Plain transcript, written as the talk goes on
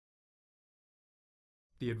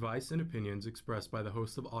The advice and opinions expressed by the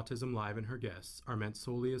host of Autism Live and her guests are meant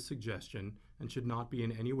solely as suggestion and should not be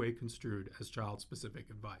in any way construed as child-specific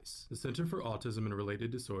advice. The Center for Autism and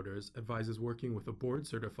Related Disorders advises working with a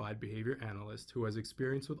board-certified behavior analyst who has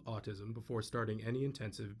experience with autism before starting any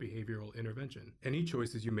intensive behavioral intervention. Any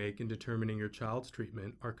choices you make in determining your child's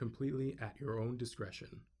treatment are completely at your own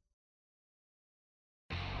discretion.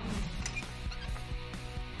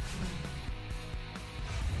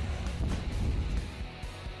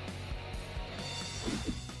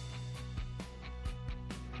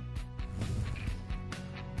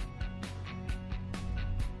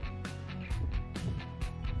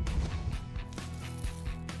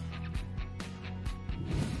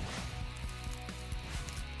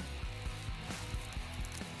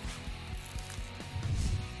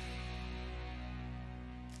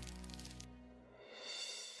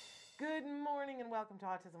 Good morning and welcome to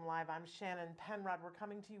Autism Live. I'm Shannon Penrod. We're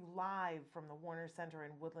coming to you live from the Warner Center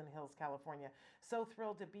in Woodland Hills, California. So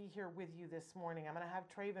thrilled to be here with you this morning. I'm going to have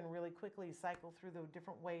Traven really quickly cycle through the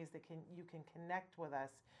different ways that you can connect with us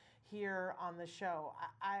here on the show.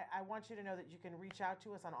 I want you to know that you can reach out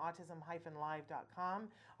to us on autism-live.com.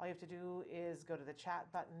 All you have to do is go to the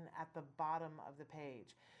chat button at the bottom of the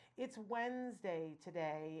page. It's Wednesday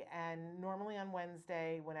today, and normally on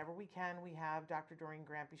Wednesday, whenever we can, we have Dr. Doreen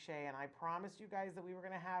Granpeesheh, and I promised you guys that we were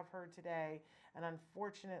going to have her today, and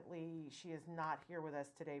unfortunately, she is not here with us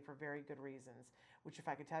today for very good reasons, which if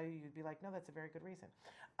I could tell you, you'd be like, no, that's a very good reason.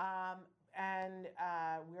 And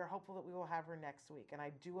we are hopeful that we will have her next week, and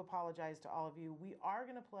I do apologize to all of you. We are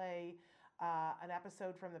going to play an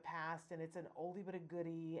episode from the past, and it's an oldie but a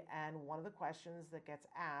goodie, and one of the questions that gets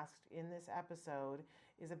asked in this episode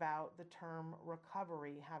is about the term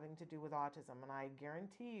recovery having to do with autism. And I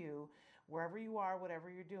guarantee you, wherever you are,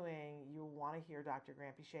 whatever you're doing, you'll want to hear Dr.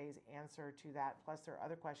 Granpeesheh's answer to that, plus there are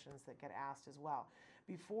other questions that get asked as well.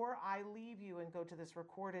 Before I leave you and go to this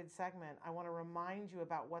recorded segment, I want to remind you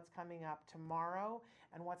about what's coming up tomorrow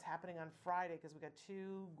and what's happening on Friday, because we've got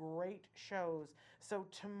two great shows. So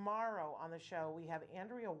tomorrow on the show, we have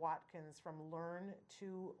Andrea Watkins from Learn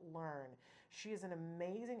to Learn. She is an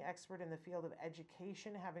amazing expert in the field of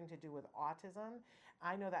education having to do with autism.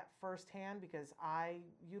 I know that firsthand because I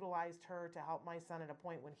utilized her to help my son at a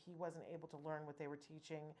point when he wasn't able to learn what they were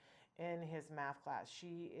teaching in his math class.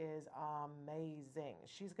 She is amazing.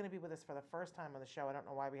 She's going to be with us for the first time on the show. I don't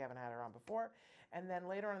know why we haven't had her on before. And then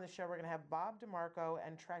later on in the show, we're going to have Bob DeMarco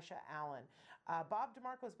and Tresha Allen. Bob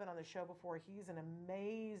DeMarco has been on the show before. He's an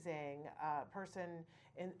amazing person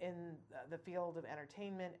in the field of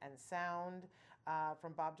entertainment and sound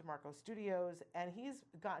from Bob DeMarco Studios. And he's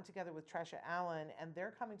gotten together with Tresha Allen, and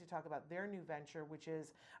they're coming to talk about their new venture, which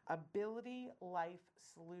is Ability Life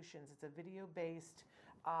Solutions. It's a video-based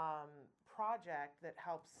project that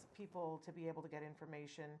helps people to be able to get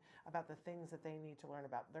information about the things that they need to learn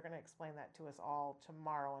about. They're going to explain that to us all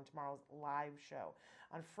tomorrow on tomorrow's live show.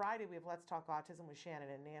 On Friday, we have Let's Talk Autism with Shannon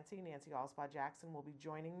and Nancy. Nancy Allspaw Jackson will be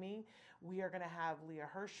joining me. We are going to have Leah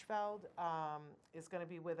Hirschfeld is going to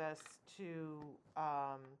be with us to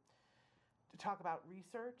talk about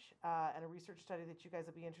research and a research study that you guys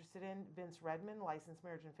will be interested in. Vince Redmond, licensed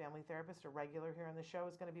marriage and family therapist, a regular here on the show,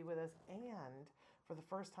 is going to be with us. And for the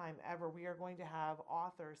first time ever, we are going to have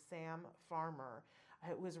author Sam Farmer,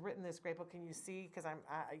 who has written this great book. Can you see? Because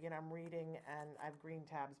I'm reading and I have green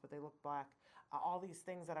tabs, but they look black. All these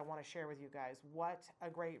things that I want to share with you guys. What a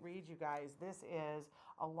great read, you guys. This is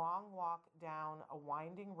A Long Walk Down a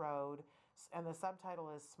Winding Road, and the subtitle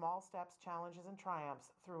is Small Steps, Challenges, and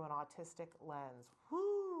Triumphs Through an Autistic Lens.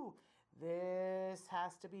 Whoo! This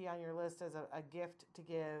has to be on your list as a gift to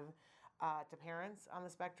give to parents on the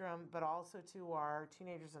spectrum, but also to our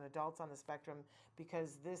teenagers and adults on the spectrum,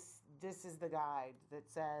 because this is the guide that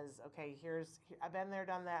says, okay, I've been there,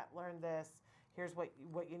 done that, learned this. Here's what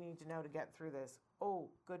you need to know to get through this. Oh,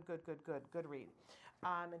 good read.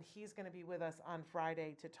 And he's going to be with us on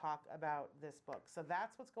Friday to talk about this book. So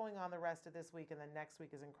that's what's going on the rest of this week, and then next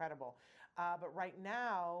week is incredible. But right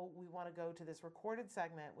now, we want to go to this recorded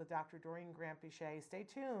segment with Dr. Doreen Granpeesheh. Stay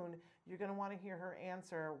tuned. You're going to want to hear her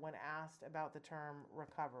answer when asked about the term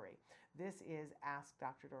recovery. This is Ask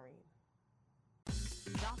Dr. Doreen.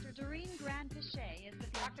 Dr. Doreen Granpeesheh is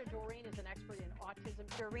Dr. Doreen is an expert in autism.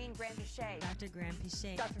 Doreen Granpeesheh. Dr.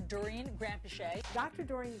 Granpeesheh. Dr. Doreen Granpeesheh. Dr.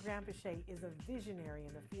 Doreen Granpeesheh is a visionary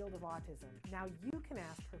in the field of autism. Now you can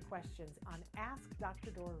ask her questions on Ask Dr.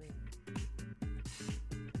 Doreen.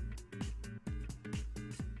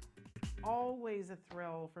 Always a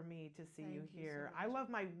thrill for me to see you here. So I love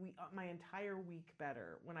my entire week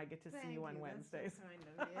better when I get to see you on Wednesdays. That's so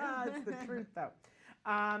kind of you. It's the truth, though.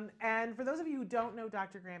 And for those of you who don't know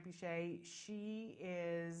Dr. Granpeesheh, she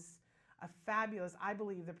is a fabulous, I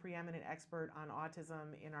believe, the preeminent expert on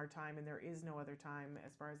autism in our time, and there is no other time,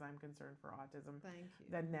 as far as I'm concerned, for autism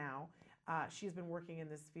than now. She's been working in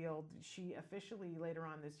this field. She officially, later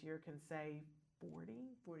on this year, can say 40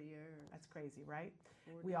 years. That's crazy, right?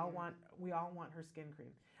 We all want her skin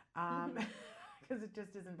cream. Because it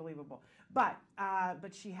just isn't believable. But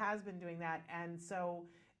she has been doing that, and so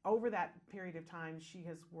over that period of time, she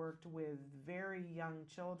has worked with very young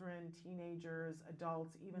children, teenagers,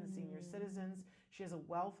 adults, even senior citizens. She has a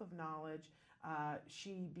wealth of knowledge.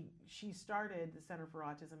 She started the Center for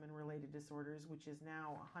Autism and Related Disorders, which is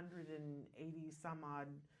now 180 some odd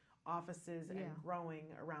offices and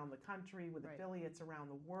growing around the country with affiliates around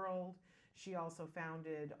the world. She also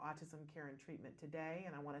founded Autism Care and Treatment Today,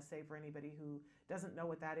 and I want to say for anybody who doesn't know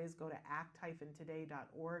what that is, go to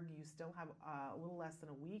act-today.org. You still have a little less than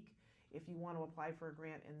a week if you want to apply for a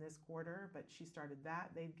grant in this quarter, but she started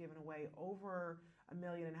that. They've given away over $1.5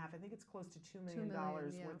 million. I think it's close to $2 million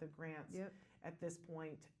worth of grants at this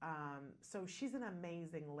point. So she's an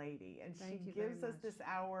amazing lady, and she gives us this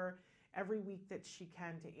hour every week that she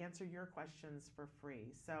can to answer your questions for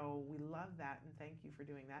free. So we love that, and thank you for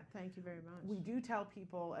doing that. Thank you very much. We do tell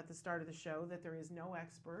people at the start of the show that there is no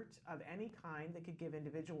expert of any kind that could give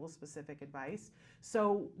individual specific advice.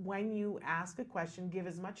 So when you ask a question, give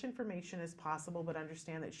as much information as possible, but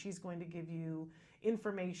understand that she's going to give you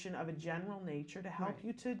information of a general nature to help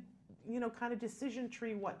you to, kind of decision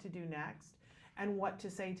tree what to do next and what to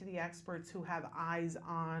say to the experts who have eyes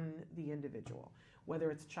on the individual, whether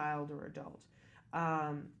it's child or adult.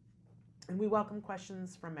 And we welcome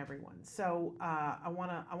questions from everyone. So I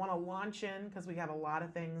want to launch in because we have a lot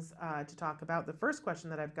of things to talk about. The first question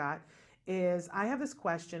that I've got is, I have this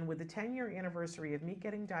question: with the 10-year anniversary of me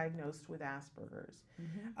getting diagnosed with Asperger's,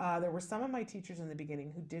 there were some of my teachers in the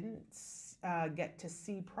beginning who didn't get to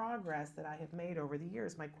see progress that I have made over the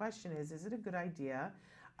years. My question is it a good idea?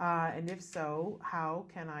 And if so, how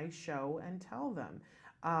can I show and tell them?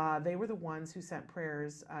 They were the ones who sent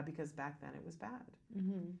prayers because back then it was bad.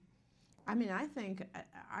 I mean, I think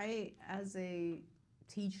as a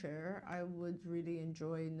teacher, I would really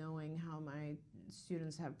enjoy knowing how my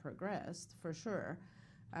students have progressed, for sure.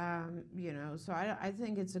 So I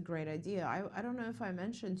think it's a great idea. I don't know if I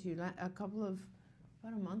mentioned to you,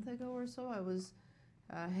 about a month ago or so, I was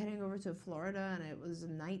heading over to Florida, and it was a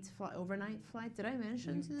overnight flight. Did I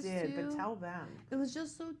mention this to you? You did, but tell them. It was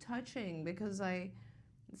just so touching because I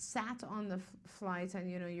sat on the flight, and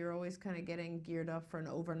you're always kind of getting geared up for an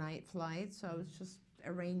overnight flight, so I was just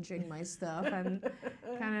arranging my stuff and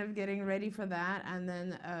kind of getting ready for that, and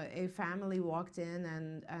then a family walked in,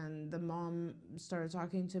 and the mom started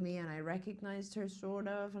talking to me, and I recognized her sort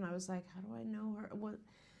of, and I was like, how do I know her?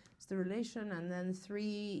 What's the relation? And then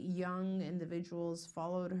 3 young individuals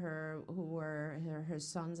followed her who were her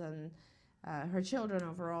sons, and her children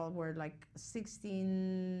overall were like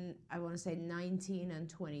 16, I want to say 19 and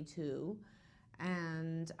 22.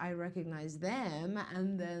 And I recognized them,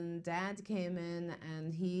 and then Dad came in,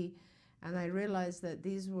 and I realized that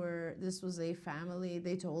this was a family,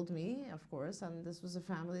 they told me, of course, and this was a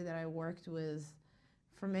family that I worked with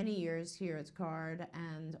for many years here at CARD,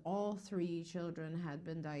 and all 3 children had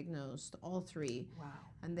been diagnosed, all 3. Wow.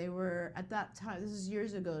 And they were, at that time, this is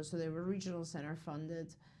years ago, so they were regional center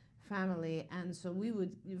funded family, and so we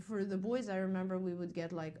would, for the boys, I remember we would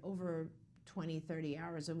get like over 20, 30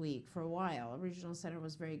 hours a week for a while. Regional Center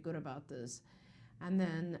was very good about this. And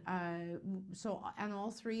then, and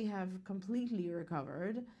all 3 have completely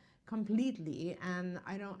recovered, completely. And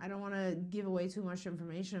I don't want to give away too much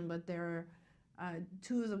information, but there are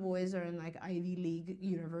 2 of the boys are in like Ivy League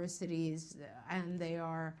universities, and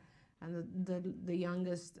the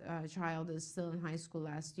youngest child is still in high school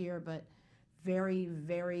last year, but very,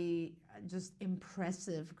 very just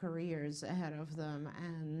impressive careers ahead of them.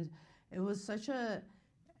 And it was such when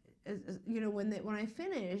I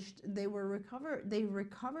finished, they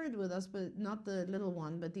recovered with us, but not the little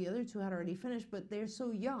one, but the other 2 had already finished, but they're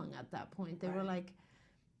so young at that point. They were like,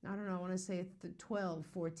 I don't know, I want to say 12,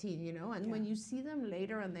 14, and when you see them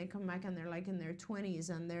later and they come back and they're like in their 20s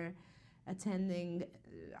and they're attending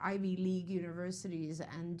Ivy League universities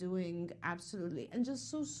and doing absolutely, and just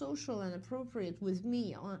so social and appropriate with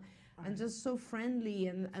me, and just so friendly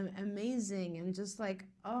and amazing, and just like,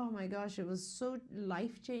 oh my gosh, it was so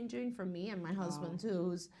life-changing for me and my husband too,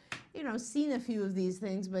 who's seen a few of these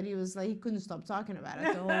things, but he was like, he couldn't stop talking about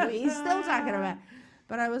it. So he's still talking about it.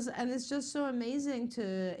 But and it's just so amazing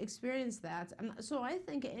to experience that. And so I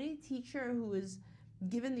think any teacher who is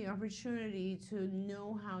given the opportunity to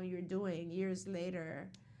know how you're doing years later,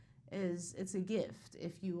 it's a gift.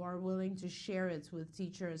 If you are willing to share it with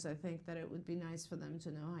teachers, I think that it would be nice for them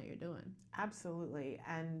to know how you're doing. Absolutely.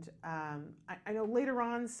 And I know later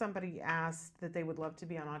on somebody asked that they would love to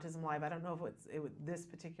be on Autism Live. I don't know if it was this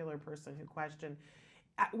particular person who questioned.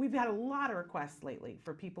 We've had a lot of requests lately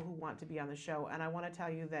for people who want to be on the show. And I want to tell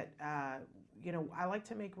you that, I like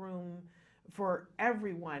to make room for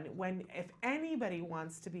everyone. If anybody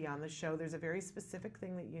wants to be on the show, there's a very specific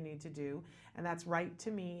thing that you need to do, and that's write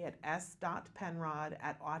to me at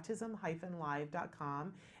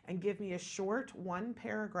s.penrod@autism-live.com and give me a short one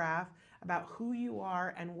paragraph about who you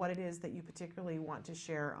are and what it is that you particularly want to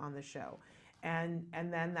share on the show. And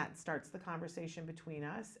then that starts the conversation between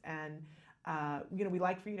us. And we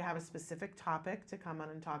like for you to have a specific topic to come on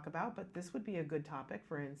and talk about, but this would be a good topic,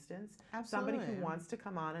 for instance. Absolutely. Somebody who wants to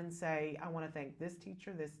come on and say, I want to thank this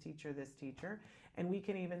teacher, this teacher, this teacher, and we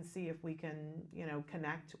can even see if we can,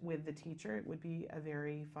 connect with the teacher. It would be a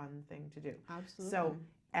very fun thing to do. Absolutely. So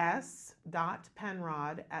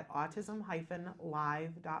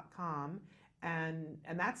s.penrod@autism-live.com. And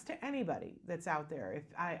that's to anybody that's out there.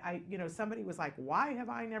 If somebody was like, why have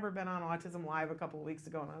I never been on Autism Live a couple of weeks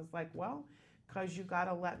ago? And I was like, well, because you got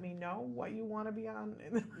to let me know what you want to be on.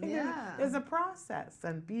 Yeah. There's a process,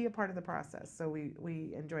 and be a part of the process. So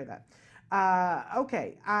we enjoy that.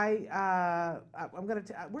 Okay, we're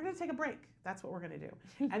gonna take a break. That's what we're gonna do,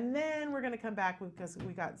 and then we're gonna come back because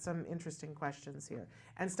we got some interesting questions here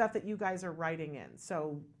and stuff that you guys are writing in.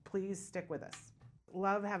 So please stick with us.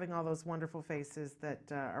 Love having all those wonderful faces that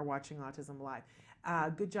are watching Autism Live.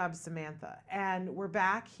 Good job, Samantha. And we're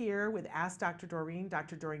back here with Ask Dr. Doreen.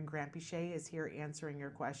 Dr. Doreen Granpeesheh is here answering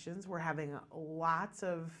your questions. We're having lots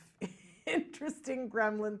of interesting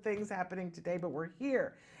gremlin things happening today, but we're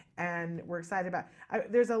here and we're excited about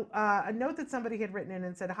it. There's a note that somebody had written in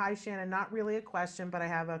and said, hi, Shannon, not really a question, but I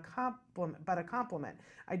have a compliment.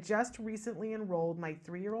 I just recently enrolled my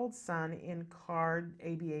 3-year-old son in CARD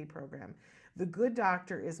ABA program. The Good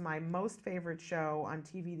Doctor is my most favorite show on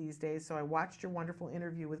TV these days, so I watched your wonderful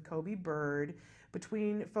interview with Kobe Bird.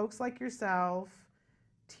 Between folks like yourself,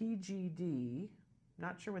 TGD,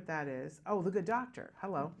 not sure what that is. Oh, The Good Doctor,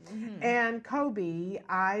 hello. Mm-hmm. And Kobe,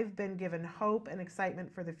 I've been given hope and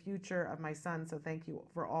excitement for the future of my son, so thank you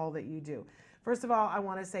for all that you do. First of all, I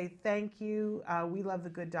want to say thank you. We love The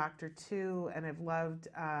Good Doctor too, and have loved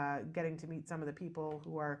getting to meet some of the people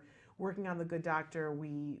who are working on The Good Doctor.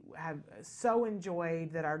 We have so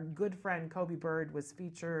enjoyed that our good friend Kobe Bird was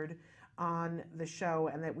featured on the show,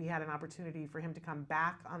 and that we had an opportunity for him to come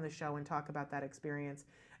back on the show and talk about that experience.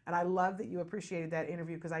 And I love that you appreciated that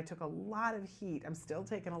interview, because I took a lot of heat. I'm still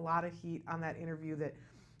taking a lot of heat on that interview,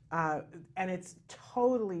 and it's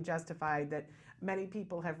totally justified that many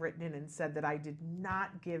people have written in and said that I did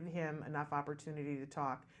not give him enough opportunity to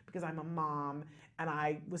talk because I'm a mom, and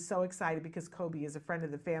I was so excited because Kobe is a friend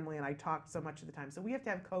of the family and I talked so much of the time. So we have to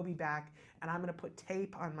have Kobe back, and I'm going to put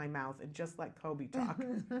tape on my mouth and just let Kobe talk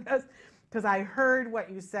because I heard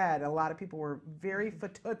what you said. A lot of people were very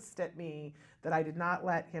fatutzed at me that I did not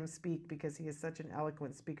let him speak because he is such an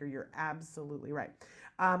eloquent speaker. You're absolutely right.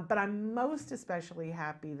 But I'm most especially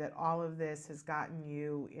happy that all of this has gotten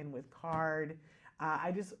you in with CARD.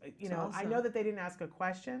 I just, awesome. I know that they didn't ask a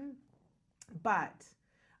question, but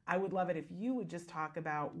I would love it if you would just talk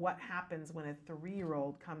about what happens when a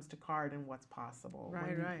 3-year-old comes to CARD and what's possible.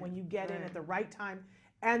 When you get in at the right time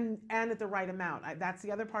and at the right amount. That's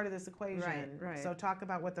the other part of this equation. Right. So talk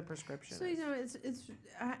about what the prescription is. it's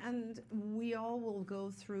and we all will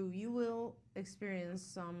go through, you will experience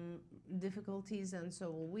some difficulties, and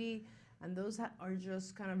so will we. And those are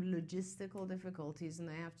just kind of logistical difficulties, and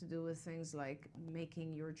they have to do with things like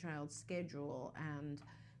making your child's schedule and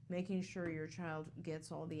making sure your child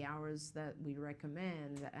gets all the hours that we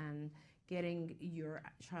recommend, and getting your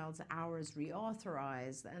child's hours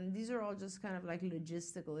reauthorized. And these are all just kind of like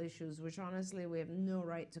logistical issues, which honestly we have no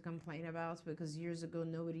right to complain about, because years ago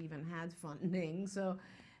nobody even had funding. So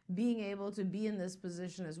being able to be in this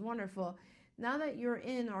position is wonderful. Now that you're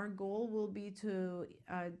in, our goal will be to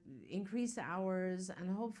increase the hours,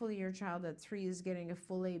 and hopefully your child at 3 is getting a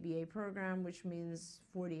full ABA program, which means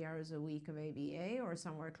 40 hours a week of ABA or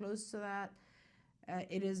somewhere close to that.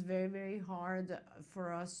 It is very, very hard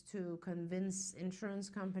for us to convince insurance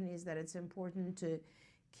companies that it's important to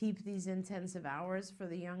keep these intensive hours for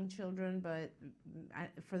the young children, but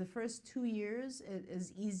for the first 2 years, it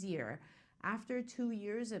is easier. After 2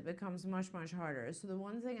 years, it becomes much, much harder. So the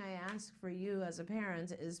one thing I ask for you as a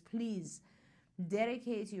parent is please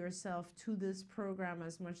dedicate yourself to this program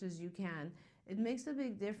as much as you can. It makes a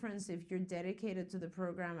big difference if you're dedicated to the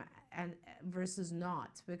program and versus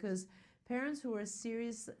not, because Parents who are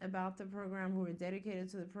serious about the program, who are dedicated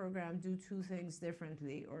to the program, do two things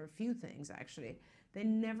differently, or a few things actually. They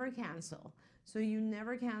never cancel. So you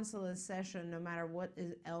never cancel a session no matter what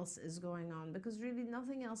else is going on, because really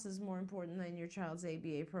nothing else is more important than your child's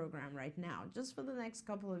ABA program right now, just for the next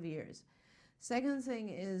couple of years. Second thing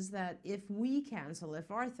is that if we cancel,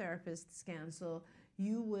 if our therapists cancel,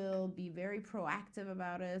 you will be very proactive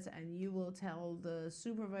about it, and you will tell the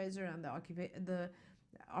supervisor and the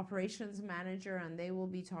operations manager, and they will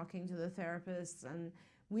be talking to the therapists. And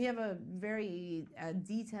we have a very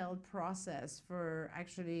detailed process for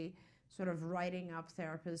actually sort of writing up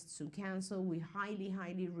therapists who cancel. We highly,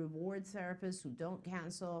 highly reward therapists who don't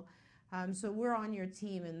cancel. So we're on your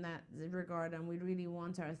team in that regard, and we really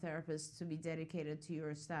want our therapists to be dedicated to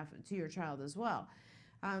your staff, to your child as well.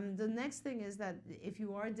 The next thing is that if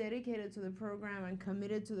you are dedicated to the program and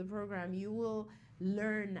committed to the program, you will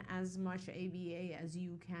learn as much ABA as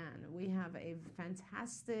you can. We have a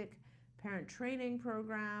fantastic parent training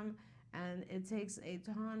program, and it takes a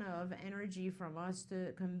ton of energy from us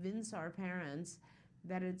to convince our parents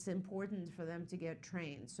that it's important for them to get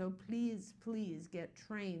trained. So please, please get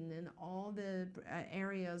trained in all the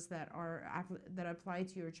areas that apply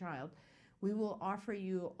to your child. We will offer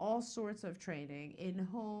you all sorts of training,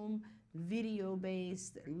 in-home,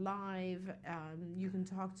 video-based, live. You can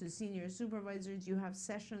talk to senior supervisors. You have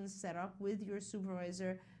sessions set up with your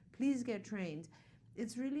supervisor. Please get trained.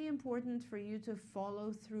 It's really important for you to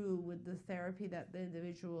follow through with the therapy that the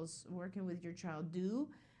individuals working with your child do,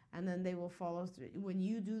 and then they will follow through. When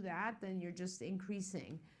you do that, then you're just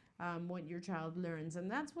increasing what your child learns, and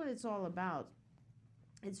that's what it's all about.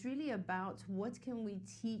 It's really about what can we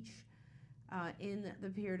teach in the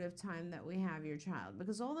period of time that we have your child,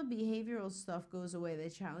 because all the behavioral stuff goes away. The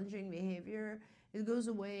challenging behavior, it goes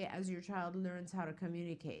away as your child learns how to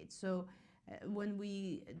communicate. So when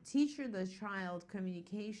we teach the child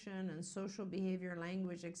communication and social behavior,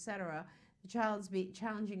 language, etc., the child's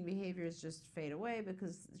challenging behaviors just fade away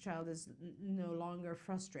because the child is no longer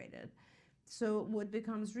frustrated. So what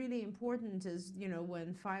becomes really important is, you know,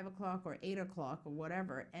 when 5 o'clock or 8 o'clock or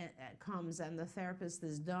whatever comes and the therapist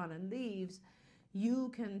is done and leaves,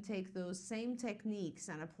 you can take those same techniques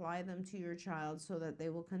and apply them to your child so that they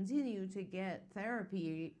will continue to get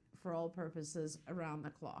therapy for all purposes around the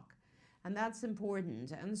clock. And that's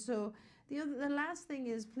important. And so the last thing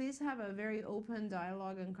is, please have a very open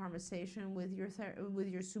dialogue and conversation with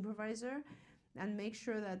your supervisor, and make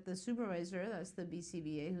sure that the supervisor, that's the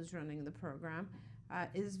BCBA who's running the program,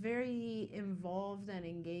 is very involved and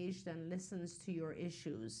engaged and listens to your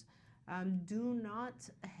issues. Do not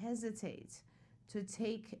hesitate to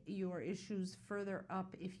take your issues further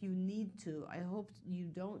up if you need to. I hope you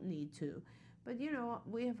don't need to. But you know,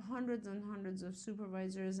 we have hundreds and hundreds of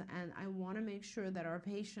supervisors, and I want to make sure that our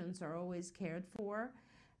patients are always cared for.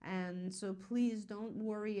 And so please don't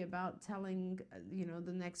worry about telling, you know,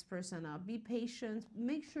 the next person up. Be patient.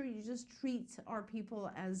 Make sure you just treat our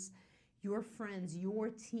people as your friends, your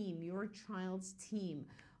team, your child's team.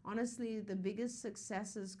 Honestly, the biggest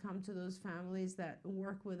successes come to those families that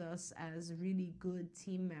work with us as really good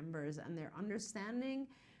team members, and they're understanding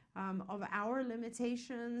of our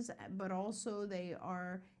limitations, but also they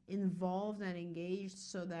are involved and engaged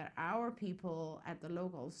so that our people at the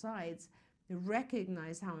local sites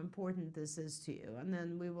recognize how important this is to you. And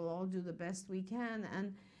then we will all do the best we can.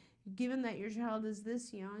 And given that your child is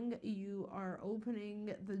this young, you are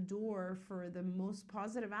opening the door for the most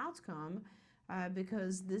positive outcome,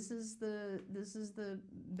 because this is the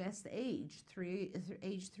best age,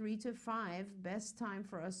 age 3 to 5, best time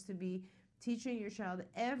for us to be teaching your child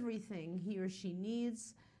everything he or she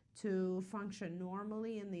needs to function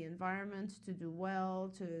normally in the environment, to do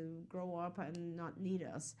well, to grow up and not need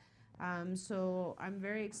us. So I'm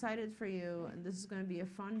very excited for you, and this is going to be a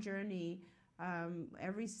fun journey.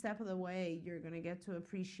 Every step of the way, you're going to get to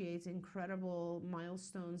appreciate incredible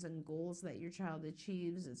milestones and goals that your child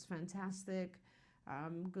achieves. It's fantastic.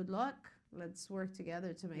 Good luck. Let's work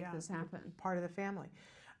together to make this happen. Part of the family.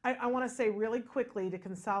 I want to say really quickly to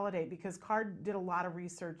consolidate, because CARD did a lot of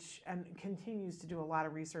research and continues to do a lot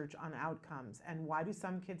of research on outcomes and why do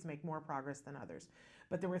some kids make more progress than others.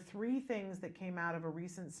 But there were 3 things that came out of a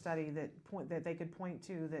recent study that they could point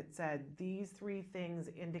to that said these 3 things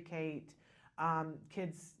indicate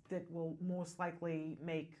kids that will most likely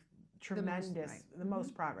make the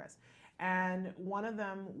most progress. And one of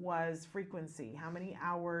them was frequency, how many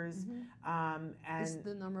hours. It's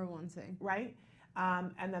the number one thing. Right?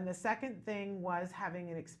 And then the second thing was having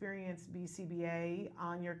an experienced BCBA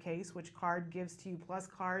on your case, which CARD gives to you. Plus,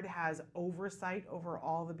 CARD has oversight over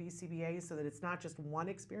all the BCBAs so that it's not just one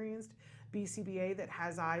experienced BCBA that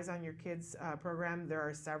has eyes on your kids' program. There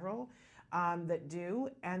are several that do.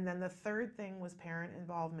 And then the third thing was parent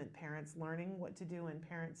involvement, parents learning what to do and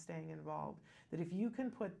parents staying involved. That if you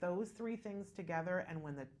can put those three things together, and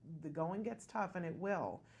when the going gets tough, and it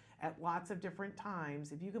will, at lots of different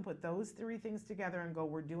times, if you can put those three things together and go,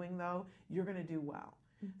 we're doing though, you're going to do well.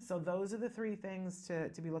 So those are the three things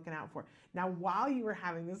to be looking out for. Now, while you were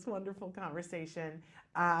having this wonderful conversation,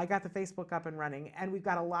 I got the Facebook up and running, and we've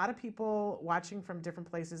got a lot of people watching from different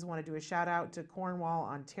places. I want to do a shout out to Cornwall,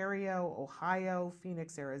 Ontario, Ohio,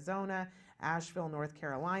 Phoenix, Arizona, Asheville, North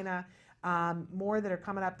Carolina. More that are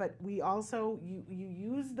coming up, but we also, you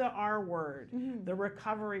use the R word, the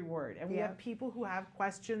recovery word, and we have people who have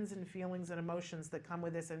questions and feelings and emotions that come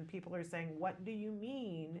with this, and people are saying, what do you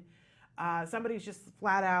mean? Somebody's just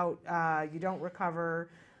flat out, you don't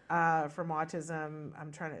recover from autism.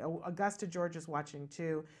 Augusta, Georgia's watching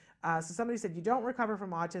too. So somebody said, you don't recover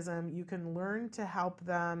from autism, you can learn to help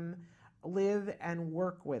them live and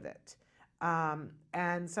work with it.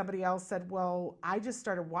 And somebody else said, well, I just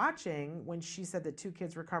started watching when she said that 2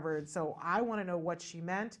 kids recovered, so I want to know what she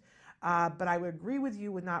meant. But I would agree with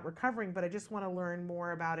you with not recovering, but I just want to learn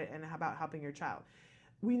more about it and about helping your child.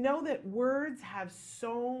 We know that words have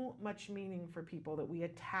so much meaning for people, that we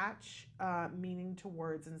attach meaning to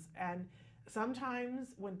words. And sometimes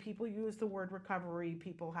when people use the word recovery,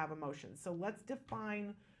 people have emotions. So let's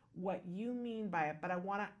define what you mean by it. But I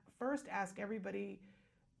want to first ask everybody,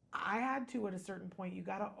 I had to at a certain point, you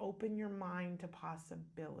got to open your mind to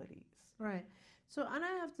possibilities. Right. So, and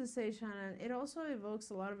I have to say, Shannon, it also evokes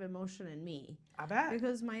a lot of emotion in me. I bet.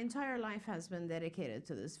 Because my entire life has been dedicated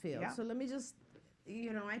to this field. Yeah. So let me just,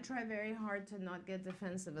 I try very hard to not get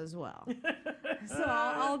defensive as well. So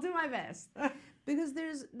I'll do my best. Because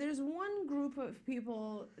there's one group of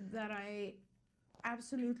people that I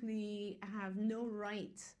absolutely have no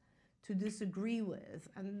right to disagree with,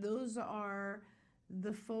 and those are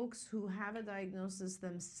the folks who have a diagnosis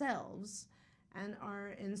themselves and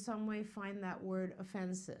are in some way find that word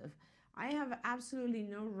offensive. I have absolutely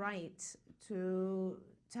no right to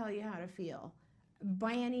tell you how to feel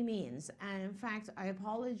by any means. And in fact, I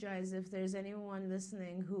apologize if there's anyone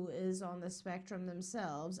listening who is on the spectrum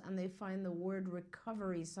themselves and they find the word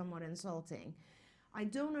recovery somewhat insulting. I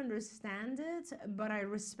don't understand it, but I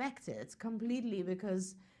respect it completely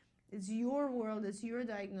because it's your world, it's your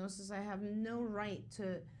diagnosis. I have no right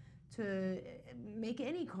to make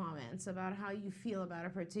any comments about how you feel about a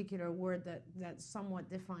particular word that somewhat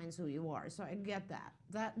defines who you are. So I get that.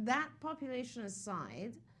 That population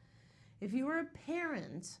aside, if you are a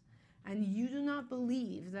parent and you do not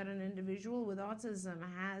believe that an individual with autism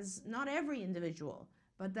has, not every individual,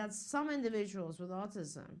 but that some individuals with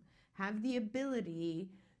autism have the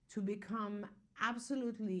ability to become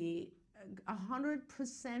absolutely 100%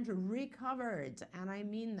 recovered, and I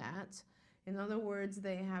mean that. In other words,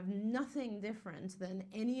 they have nothing different than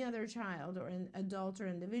any other child or an adult or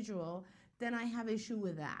individual, then I have issue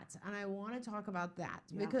with that. And I want to talk about that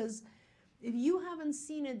because if you haven't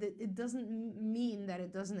seen it, it doesn't mean that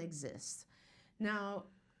it doesn't exist. Now,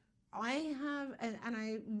 I have, and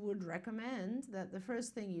I would recommend that the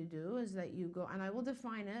first thing you do is that you go, and I will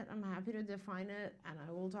define it, I'm happy to define it, and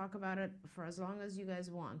I will talk about it for as long as you guys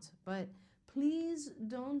want, but please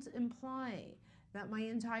don't imply that my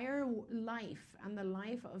entire life and the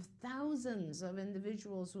life of thousands of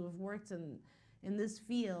individuals who have worked in this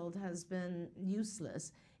field has been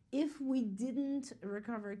useless. If we didn't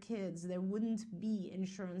recover kids, there wouldn't be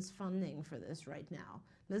insurance funding for this right now.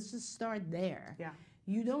 Let's just start there. Yeah.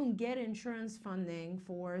 You don't get insurance funding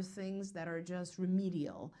for things that are just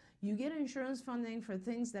remedial. You get insurance funding for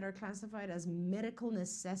things that are classified as medical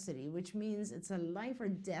necessity, which means it's a life or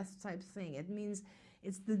death type thing. It means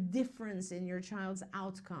it's the difference in your child's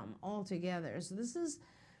outcome altogether. So this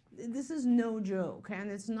is no joke, and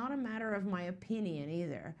it's not a matter of my opinion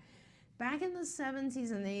either. Back in the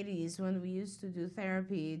 70s and 80s, when we used to do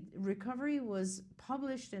therapy, recovery was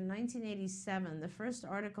published in 1987. The first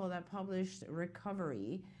article that published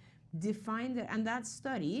recovery defined it, and that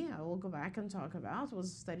study, I will go back and talk about,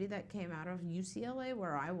 was a study that came out of UCLA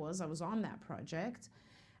where I was on that project.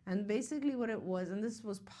 And basically what it was, and this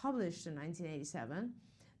was published in 1987,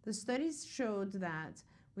 the studies showed that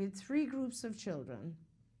we had 3 groups of children.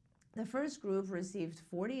 The first group received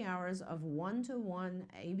 40 hours of one-to-one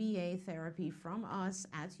ABA therapy from us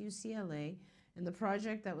at UCLA in the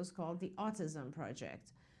project that was called the Autism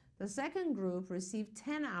Project. The second group received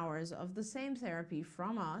 10 hours of the same therapy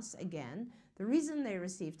from us, again, The reason they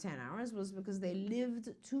received 10 hours was because they lived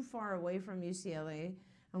too far away from UCLA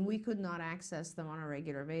and we could not access them on a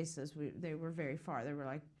regular basis. They were very far. They were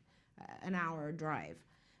like an hour drive.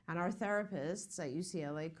 And our therapists at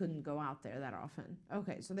UCLA couldn't go out there that often.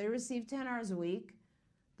 Okay, so they received 10 hours a week.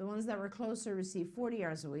 The ones that were closer received 40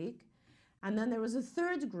 hours a week. And then there was a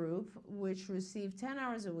third group which received 10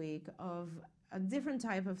 hours a week of a different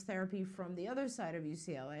type of therapy from the other side of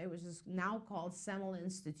UCLA, which is now called Semel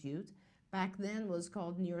Institute. Back then was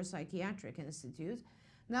called Neuropsychiatric Institute.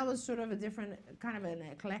 And that was sort of a different, kind of an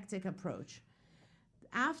eclectic approach.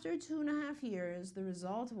 After 2.5 years, the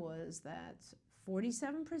result was that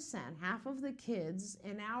 47%, half of the kids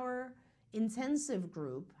in our intensive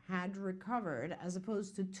group had recovered, as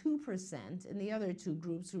opposed to 2% in the other two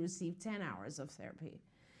groups who received 10 hours of therapy.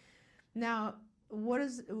 Now, what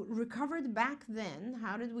is recovered back then?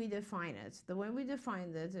 How did we define it? The way we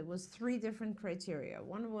defined it, it was 3 different criteria.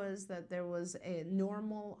 One was that there was a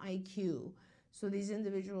normal IQ. So these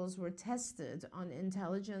individuals were tested on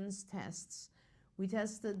intelligence tests. We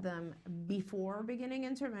tested them before beginning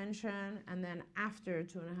intervention and then after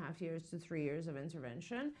 2.5 years to 3 years of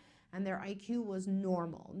intervention. And their IQ was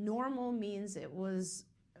normal. Normal means it was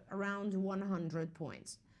around 100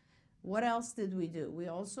 points. What else did we do? We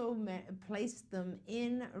also placed them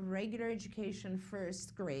in regular education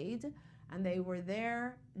first grade, and they were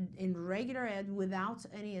there in regular ed without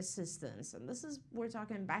any assistance. And this is, we're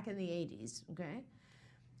talking back in the 80s, okay?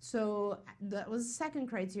 So that was the second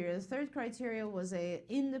criteria. The third criteria was an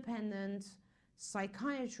independent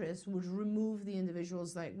psychiatrist would remove the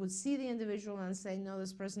individuals, like would see the individual and say, no,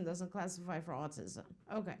 this person doesn't classify for autism.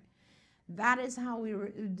 Okay, that is how we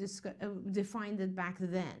defined it back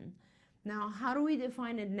then. Now, how do we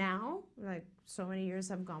define it now? Like, so many years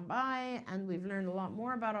have gone by and we've learned a lot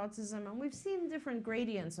more about autism, and we've seen different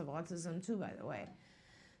gradients of autism too, by the way.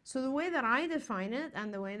 So the way that I define it,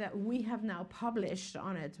 and the way that we have now published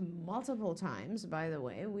on it multiple times, by the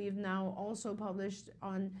way, we've now also published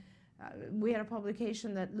on, we had a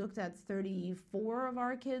publication that looked at 34 of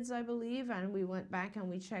our kids, I believe, and we went back and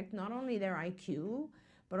we checked not only their IQ,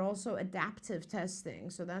 but also adaptive testing.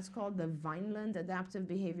 So that's called the Vineland Adaptive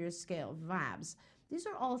Behavior Scale, VABS. These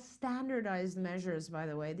are all standardized measures, by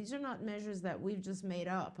the way. These are not measures that we've just made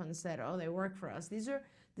up and said, oh, they work for us. This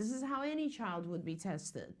is how any child would be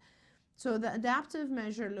tested. So the adaptive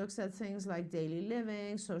measure looks at things like daily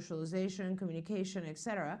living, socialization, communication,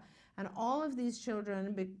 etc. And all of these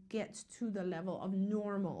children get to the level of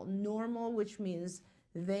normal. Normal, which means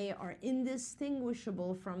they are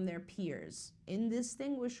indistinguishable from their peers.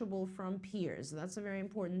 Indistinguishable from peers. That's a very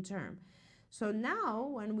important term. So now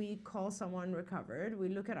when we call someone recovered, we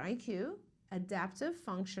look at IQ, adaptive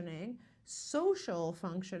functioning, social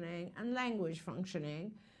functioning, and language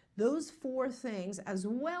functioning. Those 4 things, as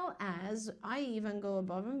well as I even go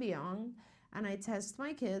above and beyond, and I test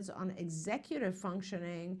my kids on executive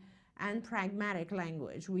functioning and pragmatic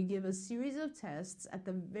language. We give a series of tests at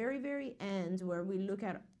the very, very end where we look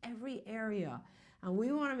at every area. And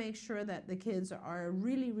we want to make sure that the kids are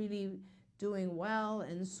really, really doing well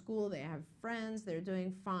in school. They have friends. They're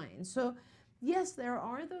doing fine. So yes, there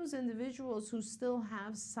are those individuals who still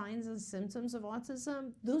have signs and symptoms of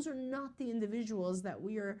autism. Those are not the individuals that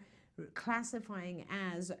we are classifying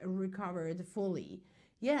as recovered fully.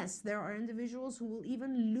 Yes, there are individuals who will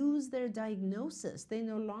even lose their diagnosis. They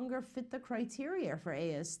no longer fit the criteria for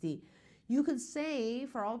ASD. You could say,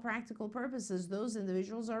 for all practical purposes, those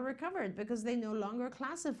individuals are recovered because they no longer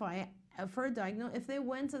classify for a diagnosis. If they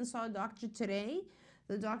went and saw a doctor today,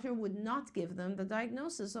 the doctor would not give them the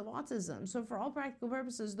diagnosis of autism. So for all practical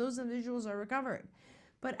purposes, those individuals are recovered.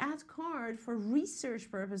 But at CARD, for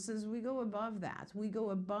research purposes, we go above that. We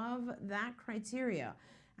go above that criteria.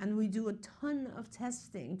 And we do a ton of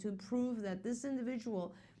testing to prove that this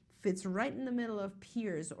individual fits right in the middle of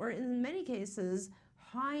peers, or in many cases,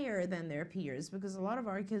 higher than their peers, because a lot of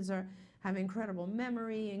our kids have incredible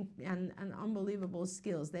memory and unbelievable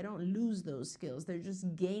skills. They don't lose those skills. They're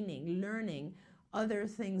just gaining, learning other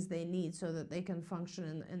things they need so that they can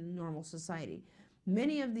function in normal society.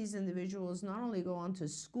 Many of these individuals not only go on to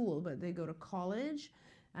school, but they go to college.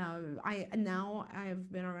 I've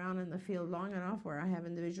been around in the field long enough where I have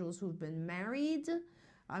individuals who've been married.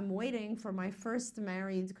 I'm waiting for my first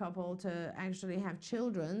married couple to actually have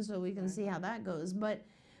children so we can see how that goes. But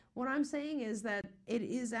what I'm saying is that it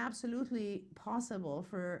is absolutely possible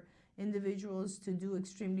for individuals to do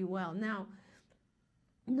extremely well. Now,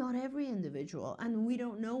 not every individual, and we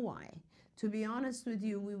don't know why. To be honest with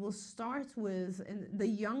you, we will start with, the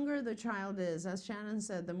younger the child is, as Shannon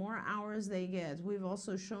said, the more hours they get. We've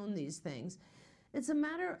also shown these things. it's a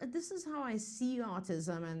matter, this is how I see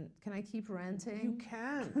autism, and can I keep ranting? You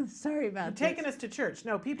can. Sorry about You're that. taking us to church.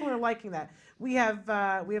 No, people are liking that. We have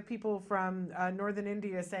people from northern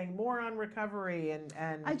India saying more on recovery, and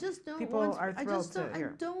I just don't people want, are thrilled to I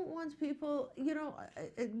hear. don't want people, you know,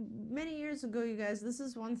 many years ago, you guys, this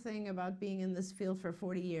is one thing about being in this field for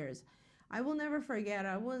 40 years. I will never forget,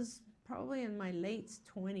 I was probably in my late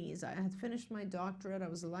 20s. I had finished my doctorate, I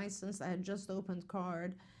was licensed, I had just opened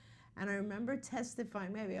CARD. And I remember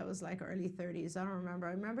testifying, maybe I was like early 30s, I don't remember.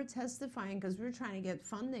 I remember testifying because we were trying to get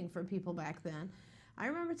funding for people back then. I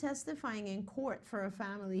remember testifying in court for a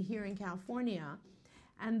family here in California.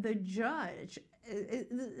 And the judge,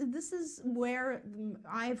 this is where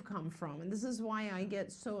I've come from. And this is why I get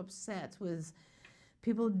so upset with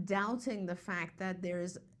people doubting the fact that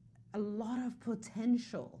there's a lot of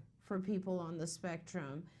potential for people on the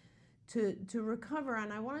spectrum to recover.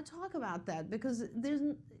 And I want to talk about that because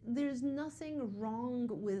there's nothing wrong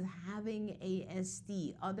with having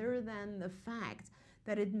ASD other than the fact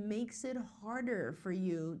that it makes it harder for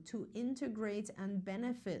you to integrate and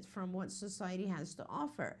benefit from what society has to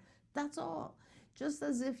offer. That's all. Just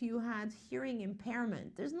as if you had hearing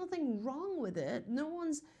impairment. There's nothing wrong with it. No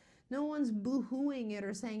one's boo-hooing it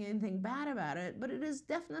or saying anything bad about it, but it is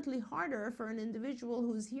definitely harder for an individual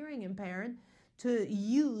who's hearing impaired to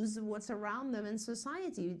use what's around them in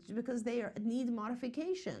society because they need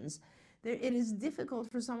modifications. It is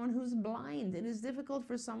difficult for someone who's blind. It is difficult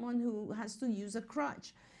for someone who has to use a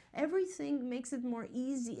crutch. Everything makes it more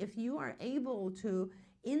easy if you are able to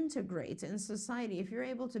integrate in society, if you're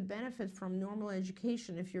able to benefit from normal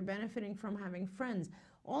education, if you're benefiting from having friends.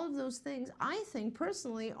 All of those things, I think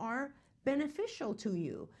personally, are beneficial to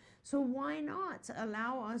you. So why not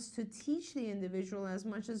allow us to teach the individual as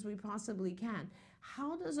much as we possibly can?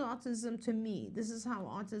 How does autism, to me, this is how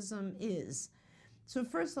autism is. So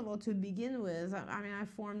first of all, to begin with, I mean, I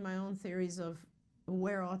formed my own theories of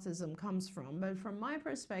where autism comes from. But from my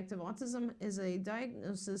perspective, autism is a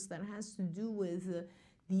diagnosis that has to do with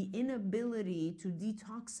the inability to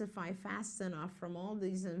detoxify fast enough from all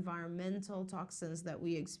these environmental toxins that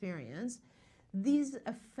we experience. These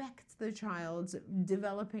affect the child's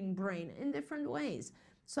developing brain in different ways.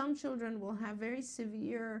 Some children will have very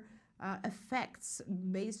severe effects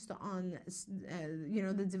based on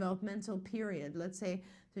the developmental period. Let's say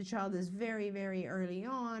the child is very, very early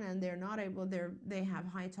on and they're not able, they have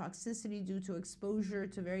high toxicity due to exposure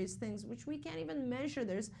to various things, which we can't even measure.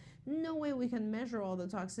 There's no way we can measure all the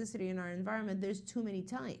toxicity in our environment. There's too many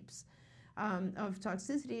types of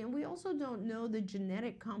toxicity, and we also don't know the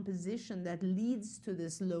genetic composition that leads to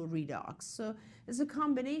this low redox. So it's a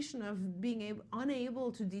combination of being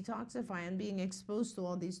unable to detoxify and being exposed to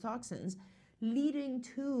all these toxins, leading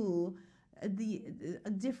to the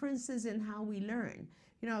differences in how we learn.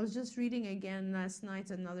 You know, I was just reading again last night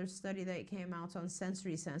another study that came out on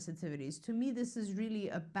sensory sensitivities. To me, this is really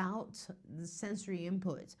about the sensory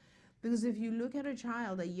input, because if you look at a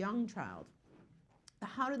child, a young child,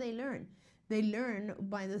 how do they learn? They learn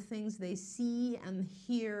by the things they see and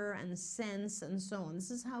hear and sense and so on.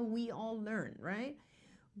 This is how we all learn, right?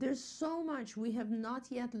 There's so much we have not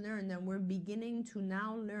yet learned, and we're beginning to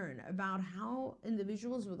now learn about how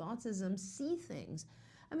individuals with autism see things.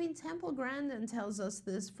 I mean, Temple Grandin tells us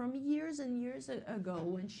this from years and years ago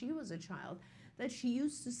when she was a child, that she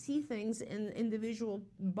used to see things in individual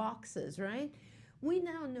boxes, right? We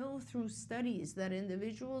now know through studies that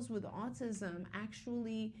individuals with autism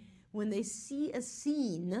actually, when they see a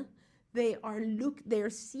scene, they're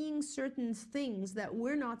seeing certain things that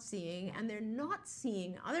we're not seeing, and they're not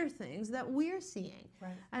seeing other things that we're seeing.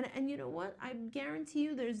 Right. And you know what? I guarantee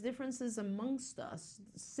you there's differences amongst us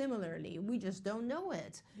similarly. We just don't know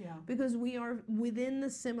it. Yeah. Because we are within the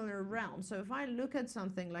similar realm. So if I look at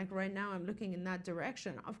something like right now, I'm looking in that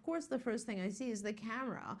direction, of course the first thing I see is the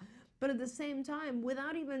camera. But at the same time,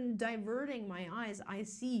 without even diverting my eyes, I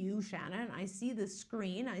see you, Shannon, I see the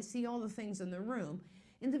screen, I see all the things in the room.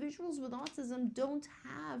 Individuals with autism don't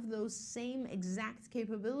have those same exact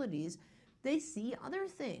capabilities. They see other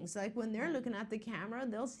things. Like when they're looking at the camera,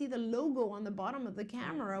 they'll see the logo on the bottom of the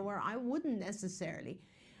camera where I wouldn't necessarily.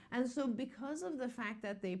 And so because of the fact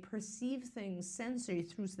that they perceive things sensory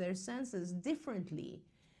through their senses differently,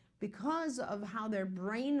 because of how their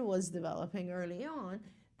brain was developing early on,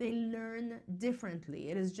 they learn differently.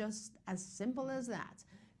 It is just as simple as that.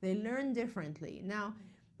 They learn differently. Now,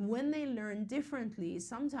 when they learn differently,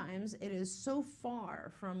 sometimes it is so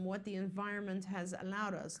far from what the environment has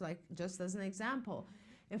allowed us. Like, just as an example,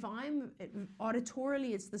 if I'm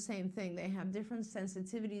auditorily, it's the same thing. They have different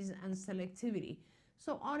sensitivities and selectivity.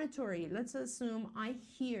 So auditory, let's assume I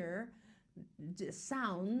hear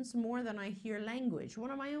sounds more than I hear language.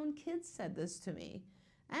 One of my own kids said this to me.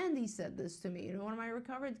 Andy said this to me. One of my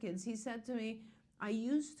recovered kids, he said to me, I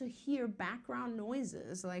used to hear background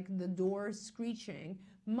noises like the door screeching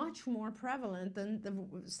much more prevalent than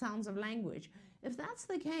the sounds of language. If that's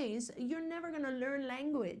the case, you're never going to learn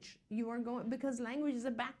language. You are going, because language is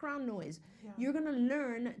a background noise. Yeah. You're going to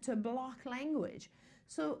learn to block language.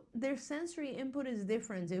 So their sensory input is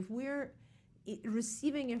different. If we're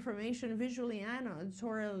receiving information visually and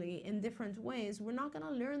auditorily in different ways, we're not going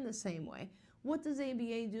to learn the same way. What does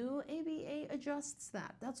ABA do? ABA adjusts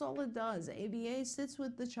that. That's all it does. ABA sits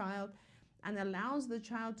with the child and allows the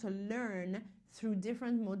child to learn through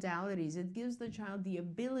different modalities. It gives the child the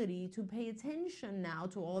ability to pay attention now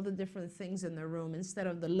to all the different things in the room instead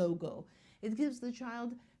of the logo. It gives the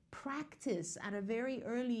child practice at a very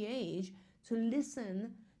early age to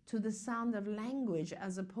listen to the sound of language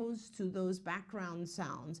as opposed to those background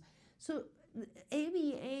sounds. So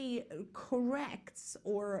ABA corrects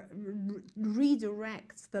or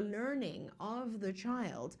redirects the learning of the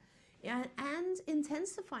child and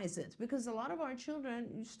intensifies it, because a lot of our children,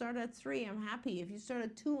 you start at 3, I'm happy. If you start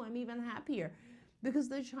at 2, I'm even happier, because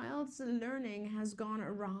the child's learning has gone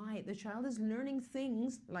awry. The child is learning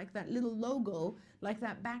things like that little logo, like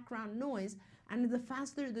that background noise, and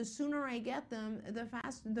the sooner I get them,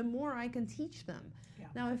 the more I can teach them. Yeah.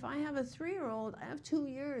 Now, if I have a 3-year-old, I have 2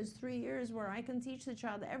 years, 3 years where I can teach the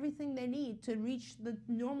child everything they need to reach the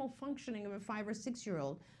normal functioning of a 5 or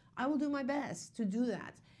 6-year-old. I will do my best to do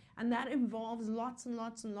that. And that involves lots and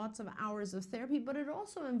lots and lots of hours of therapy, but it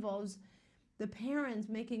also involves the parent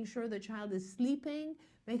making sure the child is sleeping,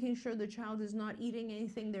 making sure the child is not eating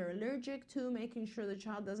anything they're allergic to, making sure the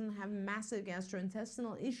child doesn't have massive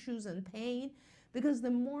gastrointestinal issues and pain. Because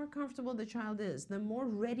the more comfortable the child is, the more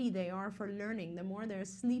ready they are for learning, the more they're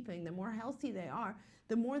sleeping, the more healthy they are,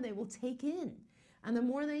 the more they will take in. And the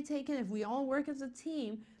more they take in, if we all work as a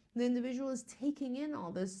team, the individual is taking in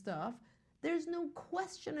all this stuff. There's no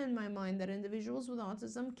question in my mind that individuals with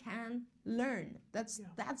autism can learn. That's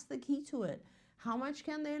the key to it. How much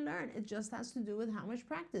can they learn? It just has to do with how much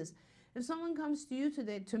practice. If someone comes to you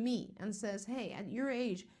today, to me, and says, hey, at your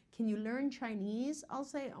age, can you learn Chinese? I'll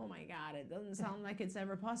say, oh my God, it doesn't sound like it's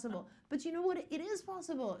ever possible. But you know what? It is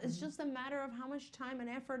possible. It's just a matter of how much time and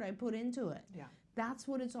effort I put into it. Yeah. That's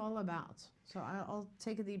what it's all about. So I'll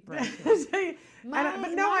take a deep breath.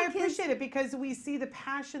 I appreciate it, because we see the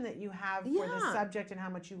passion that you have for the subject and how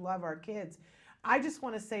much you love our kids. I just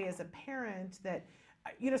want to say, as a parent, that,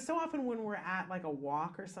 you know, so often when we're at like a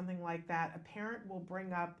walk or something like that, a parent will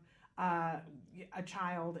bring up a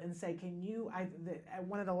child and say, can you, at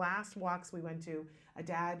one of the last walks we went to, a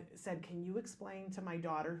dad said, can you explain to my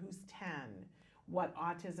daughter who's 10 what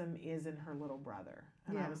autism is in her little brother?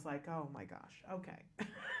 And I was like, oh my gosh, okay.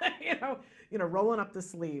 you know, rolling up the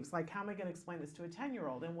sleeves, like, how am I going to explain this to a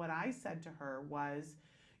 10-year-old? And what I said to her was,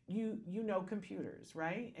 you know computers,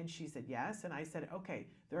 right? And she said, yes. And I said, okay,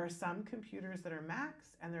 there are some computers that are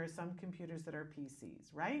Macs and there are some computers that are PCs,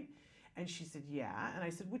 right? And she said, yeah. And I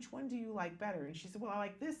said, which one do you like better? And she said, well, I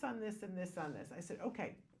like this on this and this on this. I said,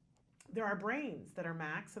 okay, there are brains that are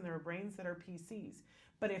Macs and there are brains that are PCs.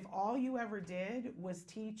 But if all you ever did was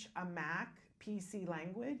teach a Mac PC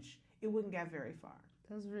language, it wouldn't get very far.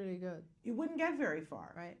 That's really good. You wouldn't get very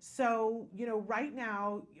far. Right. So, you know, right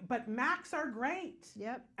now, but Macs are great.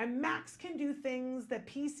 Yep. And Macs can do things that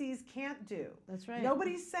PCs can't do. That's right.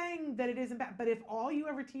 Nobody's saying that it isn't bad. But if all you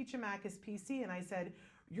ever teach a Mac is PC, and I said,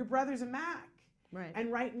 your brother's a Mac. Right.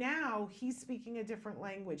 And right now, he's speaking a different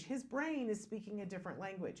language. His brain is speaking a different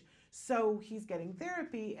language. So he's getting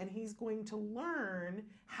therapy, and he's going to learn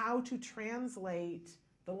how to translate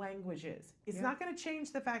the languages. It's not going to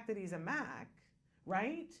change the fact that he's a Mac,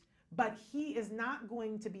 right? But he is not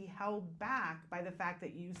going to be held back by the fact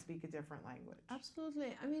that you speak a different language.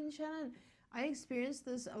 Absolutely. I mean, Shannon, I experience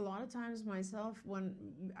this a lot of times myself when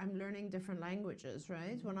I'm learning different languages,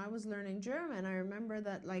 right? When I was learning German, I remember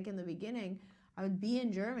that, like, in the beginning, I would be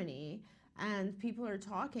in Germany and people are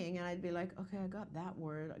talking and I'd be like, okay, I got that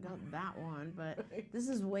word, I got that one, but this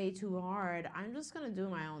is way too hard. I'm just going to do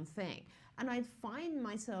my own thing. And I'd find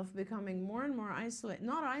myself becoming more and more isolated,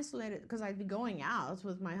 not isolated because I'd be going out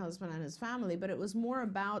with my husband and his family, but it was more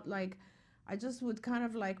about, like, I just would kind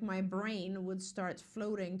of, like, my brain would start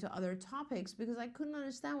floating to other topics because I couldn't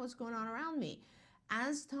understand what's going on around me.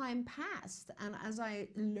 As time passed and as I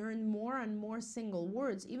learned more and more single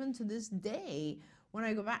words, even to this day, when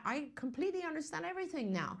I go back, I completely understand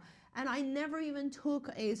everything now. And I never even took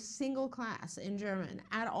a single class in German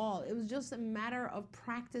at all. It was just a matter of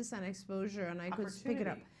practice and exposure, and I could pick it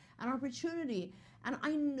up. An opportunity. And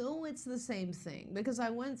I know it's the same thing because I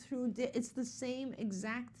went through, it's the same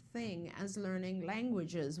exact thing as learning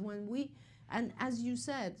languages. When we, and as you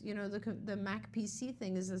said, you know, the Mac PC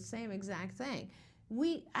thing is the same exact thing.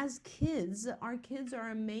 We, as kids, our kids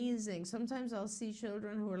are amazing. Sometimes I'll see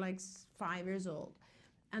children who are like 5 years old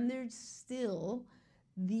and they're still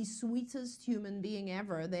the sweetest human being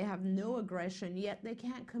ever. They have no aggression, yet they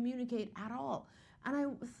can't communicate at all. And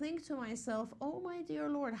I think to myself, oh my dear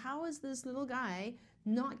Lord, how is this little guy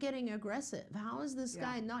not getting aggressive? How is this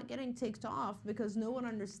guy not getting ticked off because no one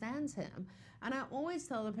understands him? And I always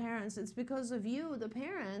tell the parents, it's because of you. The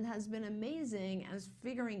parent has been amazing as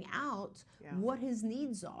figuring out what his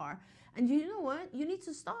needs are. And you know what? You need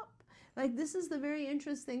to stop. Like, this is the very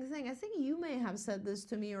interesting thing. I think you may have said this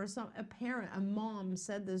to me, or a parent, a mom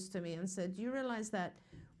said this to me and said, do you realize that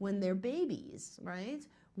when they're babies, right?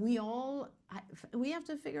 We have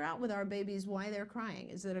to figure out with our babies why they're crying.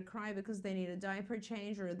 Is it a cry because they need a diaper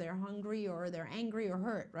change, or they're hungry, or they're angry or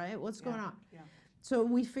hurt, right? What's going on? Yeah. So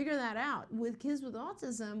we figure that out. With kids with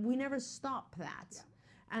autism, we never stop that. Yeah.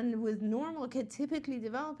 And with normal typically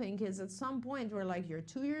developing kids, at some point we're like, you're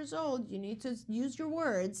 2 years old, you need to use your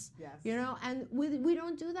words, you know, and we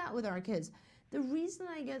don't do that with our kids. The reason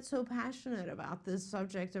I get so passionate about this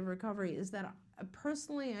subject of recovery is that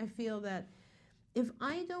personally I feel that if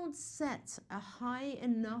I don't set a high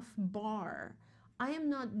enough bar, I am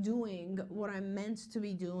not doing what I'm meant to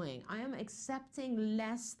be doing. I am accepting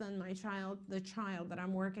less than the child that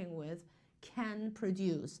I'm working with can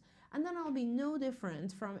produce. And then I'll be no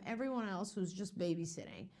different from everyone else who's just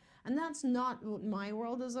babysitting. And that's not what my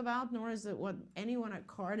world is about, nor is it what anyone at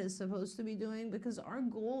CARD is supposed to be doing, because our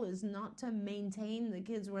goal is not to maintain the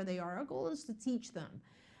kids where they are. Our goal is to teach them.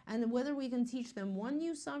 And whether we can teach them one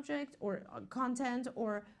new subject or content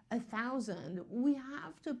or 1,000, we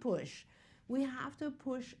have to push. We have to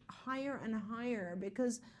push higher and higher,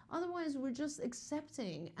 because otherwise we're just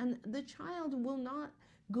accepting, and the child will not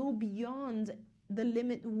go beyond the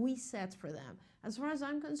limit we set for them. As far as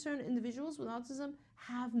I'm concerned, individuals with autism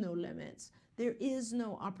have no limits. There is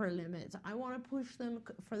no upper limit. I want to push them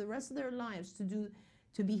for the rest of their lives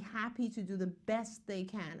to be happy, to do the best they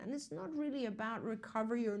can. And it's not really about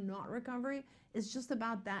recovery or not recovery. It's just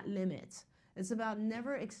about that limit. It's about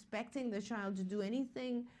never expecting the child to do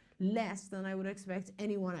anything less than I would expect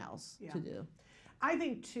anyone else to do. I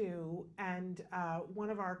think too, and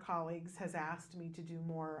one of our colleagues has asked me to do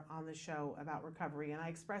more on the show about recovery, and I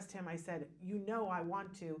expressed to him, I said, you know I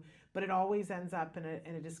want to, but it always ends up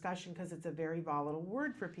in a discussion because it's a very volatile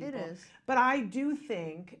word for people. It is. But I do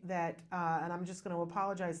think that, and I'm just going to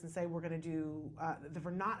apologize and say we're going to do,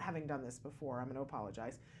 for not having done this before, I'm going to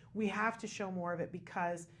apologize. We have to show more of it,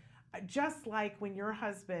 because just like when your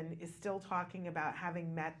husband is still talking about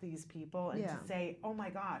having met these people, and to say, oh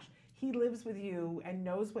my gosh, he lives with you and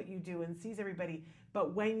knows what you do and sees everybody,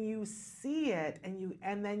 but when you see it and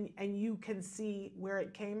you can see where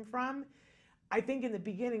it came from, I think in the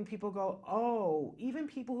beginning people go, oh, even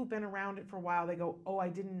people who've been around it for a while, they go, oh, I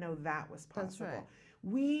didn't know that was possible. That's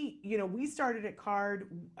right. We started at CARD,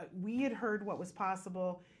 we had heard what was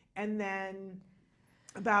possible, and then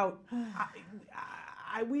about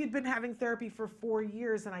we had been having therapy for 4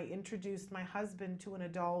 years, and I introduced my husband to an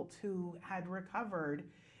adult who had recovered.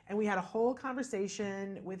 And we had a whole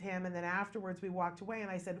conversation with him, and then afterwards we walked away,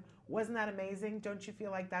 and I said, wasn't that amazing? Don't you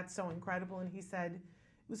feel like that's so incredible? And he said,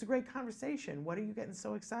 it was a great conversation. What are you getting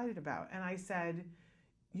so excited about? And I said,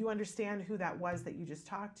 you understand who that was that you just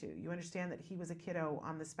talked to. You understand that he was a kiddo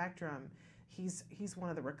on the spectrum. He's one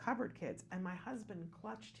of the recovered kids. And my husband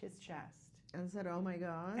clutched his chest. And said, oh my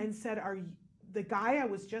God. And said, are you, the guy I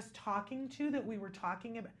was just talking to that we were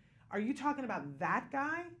talking about, are you talking about that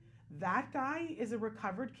guy? That guy is a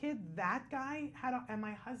recovered kid. That guy and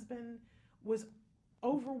my husband was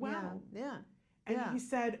overwhelmed. Yeah. And he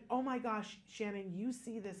said, oh my gosh, Shannon, you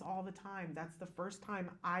see this all the time. That's the first time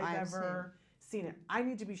I've ever seen it. I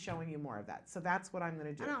need to be showing you more of that. So that's what I'm going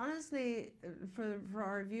to do. And honestly, for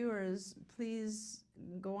our viewers, please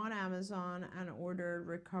go on Amazon and order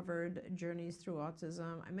Recovered Journeys Through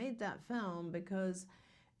Autism. I made that film because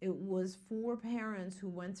it was for parents who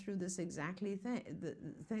went through this exactly the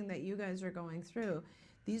thing that you guys are going through.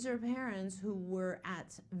 These are parents who were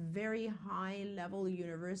at very high level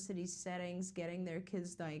university settings getting their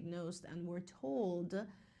kids diagnosed and were told,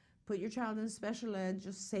 put your child in special ed,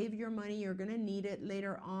 just save your money, you're gonna need it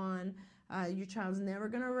later on. Your child's never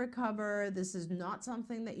gonna recover. This is not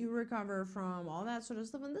something that you recover from, all that sort of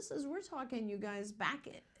stuff. And we're talking, you guys, back,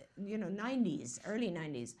 90s, early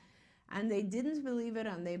 90s. And they didn't believe it,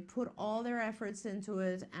 and they put all their efforts into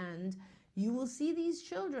it. And you will see these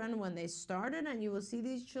children when they started, and you will see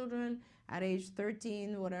these children at age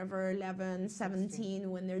 13, whatever, 11, 17,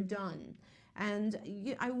 when they're done. And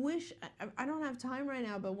I wish, I don't have time right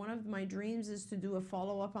now, but one of my dreams is to do a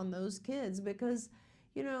follow-up on those kids, because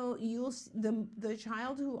you know, the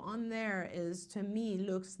child who on there is, to me,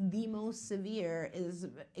 looks the most severe is,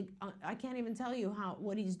 I can't even tell you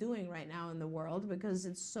what he's doing right now in the world, because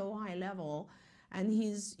it's so high level. And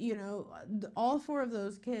he's, you know, all 4 of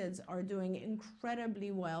those kids are doing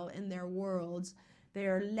incredibly well in their worlds. They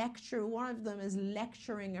are one of them is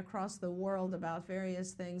lecturing across the world about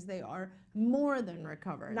various things. They are more than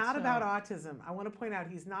recovered. Not about autism. I want to point out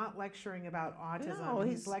he's not lecturing about autism. No,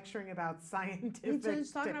 he's lecturing about scientific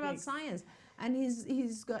He's talking about science. And he's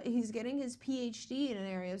getting his PhD in an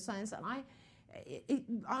area of science.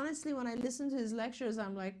 And honestly, when I listen to his lectures,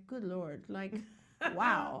 I'm like, good Lord, like,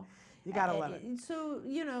 wow. You gotta love it. So,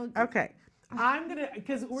 you know. Okay.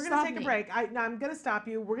 Because we're going to take a break. I'm going to stop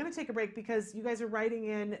you. We're going to take a break because you guys are writing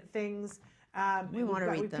in things. We want to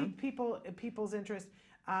read them. People's interest.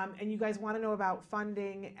 And you guys want to know about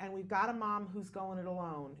funding. And we've got a mom who's going it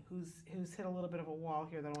alone, who's hit a little bit of a wall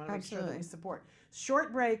here that I want to make sure that we support.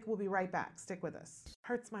 Short break. We'll be right back. Stick with us.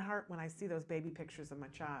 Hurts my heart when I see those baby pictures of my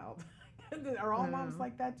child. Are all moms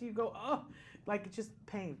like that? Do you go, oh, like it's just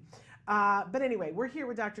pain? But anyway, we're here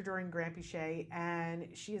with Dr. Doreen Granpeesheh, and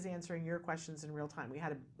she is answering your questions in real time. We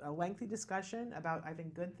had a lengthy discussion about, I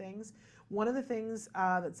think, good things. One of the things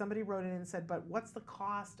that somebody wrote in and said, but what's the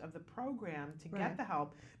cost of the program to get the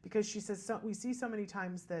help? Because she says, we see so many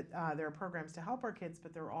times that there are programs to help our kids,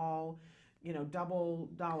 but they're all, you know, double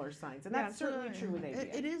dollar signs. And that's certainly true with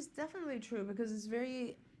ABA. It is definitely true, because it's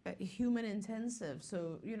very human intensive.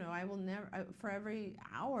 So, you know, I will never, for every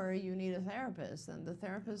hour you need a therapist, and the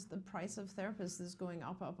price of therapist is going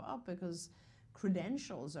up because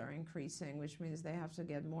credentials are increasing, which means they have to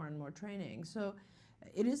get more and more training. So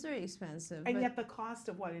it is very expensive. And yet the cost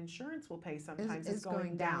of what insurance will pay sometimes is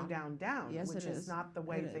going down. Yes, which is not the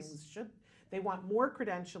way things should. They want more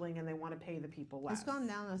credentialing and they want to pay the people less. It's gone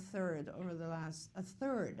down a third over the last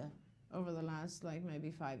like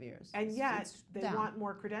maybe 5 years. And yet they want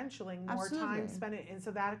more credentialing, more time spent, and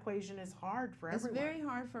so that equation is hard for everyone. It's very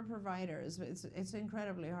hard for providers. It's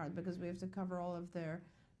incredibly hard because we have to cover all of their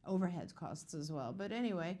overhead costs as well. But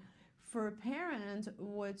anyway, for a parent,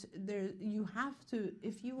 you have to,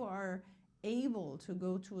 if you are able to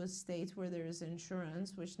go to a state where there is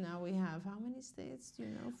insurance, which now we have, how many states do you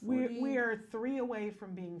know? 40? We are 3 away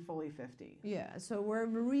from being fully 50. Yeah, so we're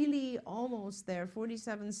really almost there.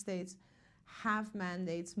 47 states have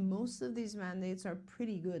mandates. Most of these mandates are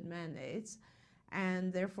pretty good mandates,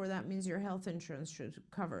 and therefore that means your health insurance should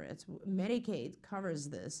cover it. Medicaid covers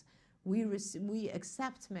this. We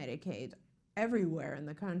accept Medicaid everywhere in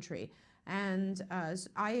the country, and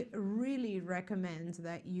I really recommend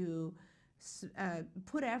that you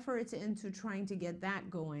put effort into trying to get that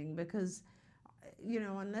going, because, you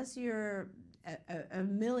know, unless you're a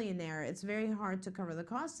millionaire, it's very hard to cover the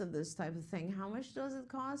cost of this type of thing. How much does it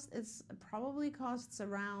cost? It's probably costs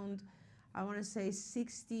around, I want to say,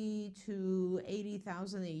 60 to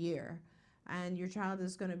 80,000 a year, and your child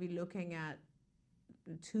is going to be looking at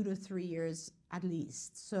 2 to 3 years at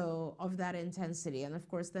least. So of that intensity, and of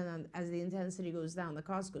course, then as the intensity goes down, the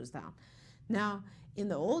cost goes down. Now, in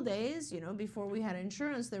the old days, you know, before we had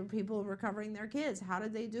insurance, there were people recovering their kids. How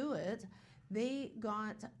did they do it? They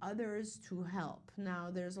got others to help. Now,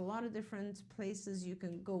 there's a lot of different places you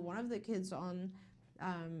can go. One of the kids on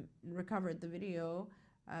recovered the video.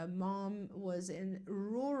 Mom was in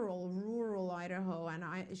rural Idaho,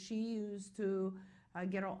 and she used to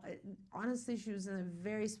honestly, she was in a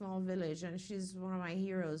very small village, and she's one of my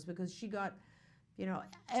heroes because she got, you know,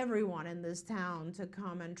 everyone in this town to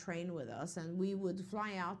come and train with us, and we would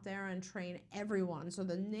fly out there and train everyone. So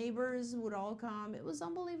the neighbors would all come. It was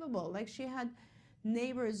unbelievable. Like, she had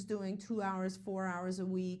neighbors doing 2 hours, 4 hours a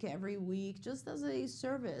week, every week, just as a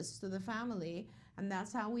service to the family. And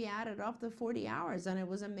that's how we added up the 40 hours, and it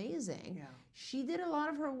was amazing. Yeah. She did a lot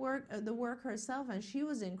of her work, the work herself, and she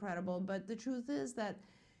was incredible. But the truth is that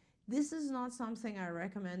this is not something I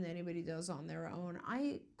recommend anybody does on their own.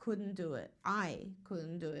 I couldn't do it.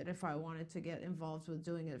 If I wanted to get involved with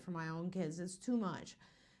doing it for my own kids. It's too much.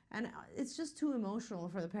 And it's just too emotional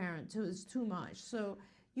for the parent, too. It's too much. So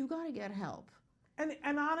you got to get help.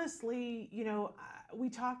 And honestly, you know, we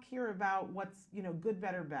talk here about what's, you know, good,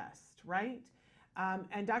 better, best, right?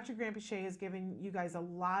 And Dr. Granpeesheh has given you guys a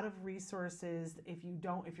lot of resources if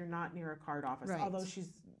you're not near a card office, right. Although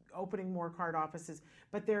she's opening more card offices.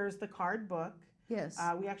 But there's the card book. Yes.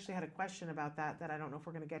 We actually had a question about that I don't know if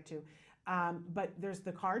we're going to get to. But there's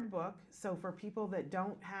the card book. So for people that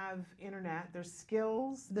don't have internet, there's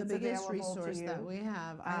Skills. The that's biggest available to resource you. that we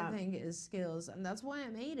have, I think, is Skills, and that's why I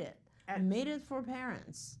made it. I made it for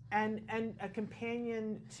parents. And a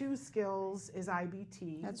companion to Skills is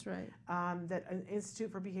IBT. That's right. That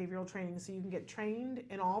Institute for Behavioral Training. So you can get trained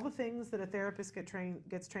in all the things that a therapist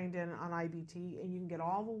gets trained in on IBT, and you can get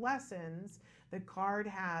all the lessons that CARD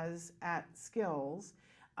has at Skills.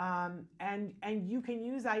 And you can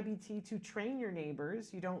use IBT to train your neighbors.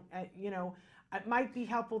 You don't, it might be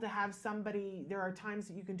helpful to have somebody. There are times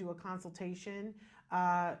that you can do a consultation.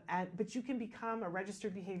 But you can become a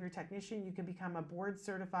registered behavior technician. You can become a board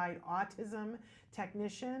certified autism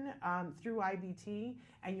technician through IBT,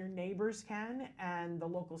 and your neighbors can, and the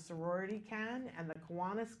local sorority can, and the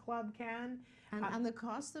Kiwanis Club can. And the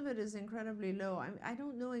cost of it is incredibly low. I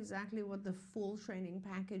don't know exactly what the full training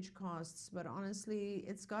package costs, but honestly,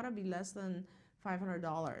 it's got to be less than $500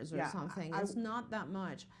 or something. It's not that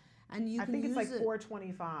much. And you I can think it's use like it,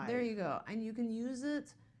 $425. There you go. And you can use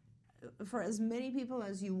it for as many people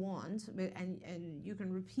as you want, and you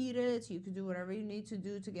can repeat it. You can do whatever you need to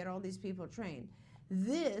do to get all these people trained.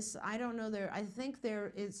 This, I don't know, I think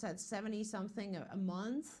it's at 70 something a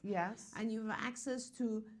month. Yes. And you have access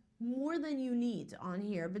to more than you need on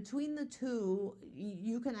here. Between the two,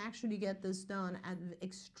 you can actually get this done at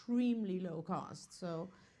extremely low cost. So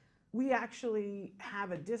we actually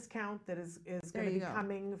have a discount that is going to be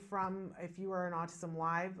coming from, if you are an Autism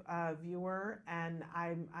Live viewer, and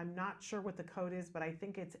I'm not sure what the code is, but I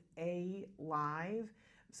think it's A Live.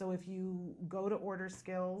 So if you go to Order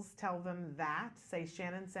Skills, tell them that, say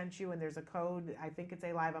Shannon sent you, and there's a code, I think it's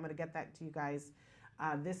A Live. I'm going to get that to you guys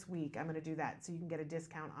this week. I'm going to do that so you can get a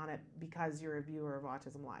discount on it because you're a viewer of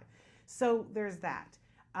Autism Live. So there's that.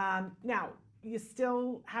 Now, you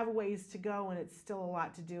still have a ways to go, and it's still a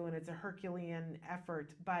lot to do, and it's a Herculean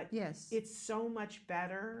effort, but yes, it's so much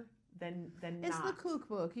better than it's not. The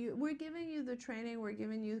cookbook. We're giving you the training, we're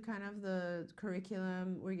giving you kind of the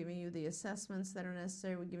curriculum, we're giving you the assessments that are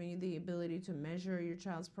necessary, we're giving you the ability to measure your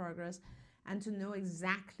child's progress and to know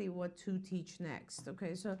exactly what to teach next.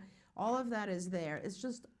 Okay, so all of that is there. It's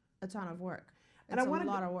just a ton of work. It's a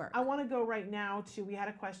lot of work. I want to go right now to, we had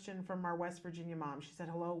a question from our West Virginia mom. She said,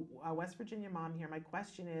 hello, West Virginia mom here. My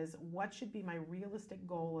question is, what should be my realistic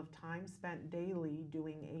goal of time spent daily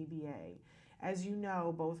doing ABA? As you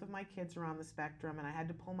know, both of my kids are on the spectrum, and I had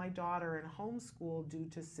to pull my daughter in homeschool due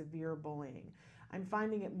to severe bullying. I'm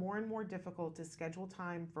finding it more and more difficult to schedule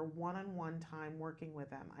time for one-on-one time working with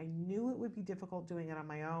them. I knew it would be difficult doing it on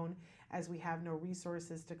my own, as we have no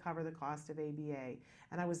resources to cover the cost of ABA.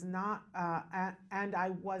 And I was not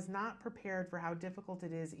prepared for how difficult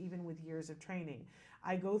it is, even with years of training.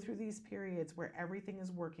 I go through these periods where everything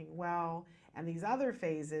is working well, and these other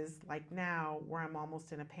phases, like now, where I'm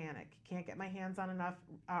almost in a panic. Can't get my hands on enough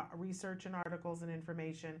research and articles and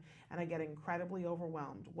information, and I get incredibly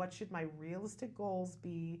overwhelmed. What should my realistic goals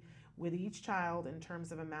be with each child in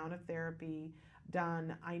terms of amount of therapy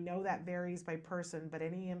done? I know that varies by person, but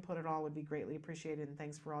any input at all would be greatly appreciated, and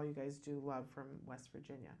thanks for all you guys do. Love, from West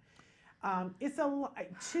Virginia. It's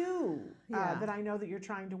that I know that you're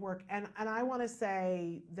trying to work, and I want to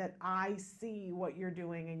say that I see what you're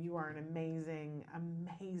doing, and you are an amazing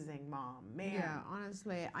mom, man. Yeah,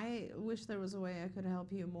 honestly, I wish there was a way I could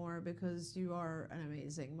help you more, because you are an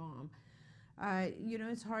amazing mom.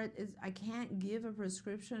 It's hard. I can't give a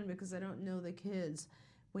prescription because I don't know the kids.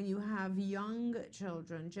 When you have young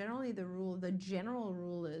children, generally the general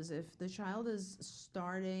rule is, if the child is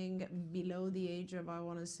starting below the age of, I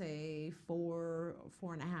want to say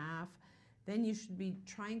 4.5, then you should be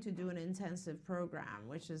trying to do an intensive program,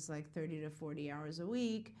 which is like 30 to 40 hours a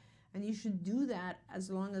week. And you should do that as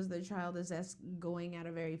long as the child is going at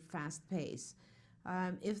a very fast pace.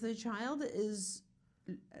 If the child is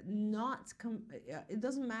it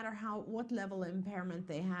doesn't matter what level of impairment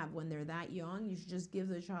they have when they're that young, you should just give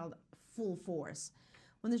the child full force.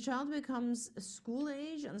 When the child becomes school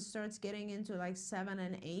age and starts getting into like 7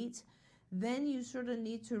 and 8, then you sort of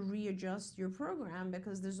need to readjust your program,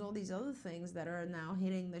 because there's all these other things that are now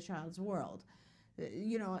hitting the child's world.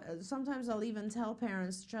 Sometimes I'll even tell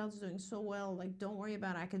parents, the child's doing so well, like, don't worry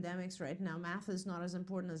about academics right now. Math is not as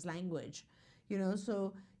important as language,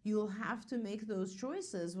 so you'll have to make those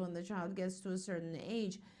choices when the child gets to a certain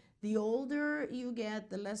age. The older you get,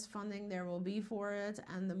 the less funding there will be for it,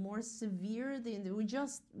 and the more severe we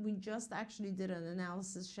just actually did an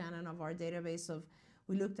analysis, Shannon, of our database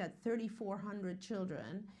we looked at 3,400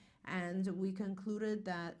 children, and we concluded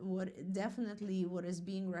that what is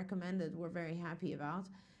being recommended, we're very happy about,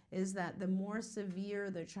 is that the more severe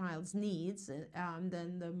the child's needs,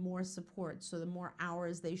 then the more support, so the more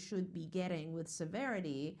hours they should be getting with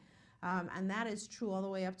severity. And that is true all the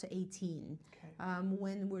way up to 18. Okay.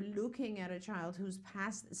 When we're looking at a child who's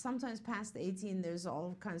sometimes past 18, there's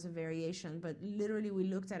all kinds of variation, but literally we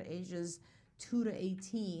looked at ages 2 to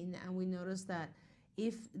 18, and we noticed that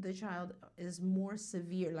if the child is more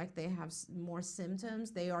severe, like they have more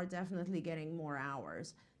symptoms, they are definitely getting more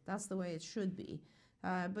hours. That's the way it should be.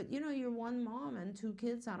 But you're one mom and 2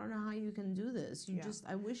 kids. I don't know how you can do this.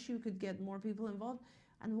 I wish you could get more people involved.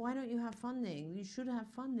 And why don't you have funding? You should have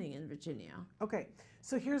funding in Virginia. Okay,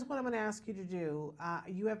 so here's what I'm going to ask you to do.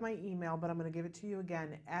 You have my email, but I'm going to give it to you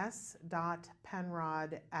again,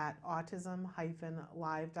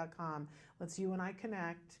 s.penrod@autism-live.com. Let's you and I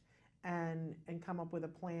connect and come up with a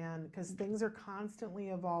plan, because things are constantly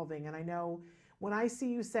evolving. And I know when I see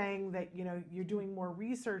you saying that, you're doing more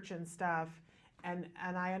research and stuff, and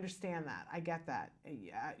I understand that. I get that.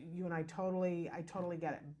 You and I totally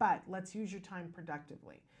get it. But let's use your time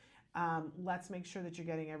productively. Let's make sure that you're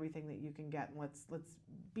getting everything that you can get, and let's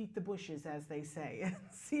beat the bushes, as they say, and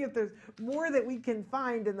see if there's more that we can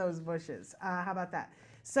find in those bushes. How about that?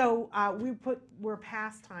 So we're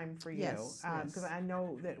past time for you, because I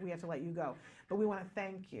know that we have to let you go. But we want to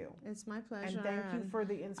thank you. It's my pleasure. And thank you for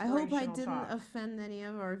the I inspirational hope I didn't talk. offend any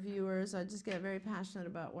of our viewers. I just get very passionate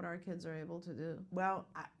about what our kids are able to do. Well,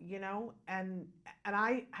 and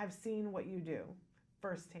I have seen what you do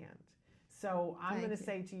firsthand. So I'm going to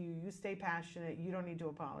say to you, you stay passionate. You don't need to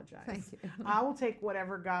apologize. Thank you. I will take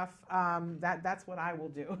whatever guff. That's what I will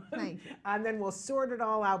do. Thank you. And then we'll sort it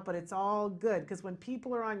all out, but it's all good, because when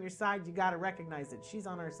people are on your side, you got to recognize it. She's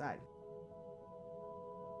on our side.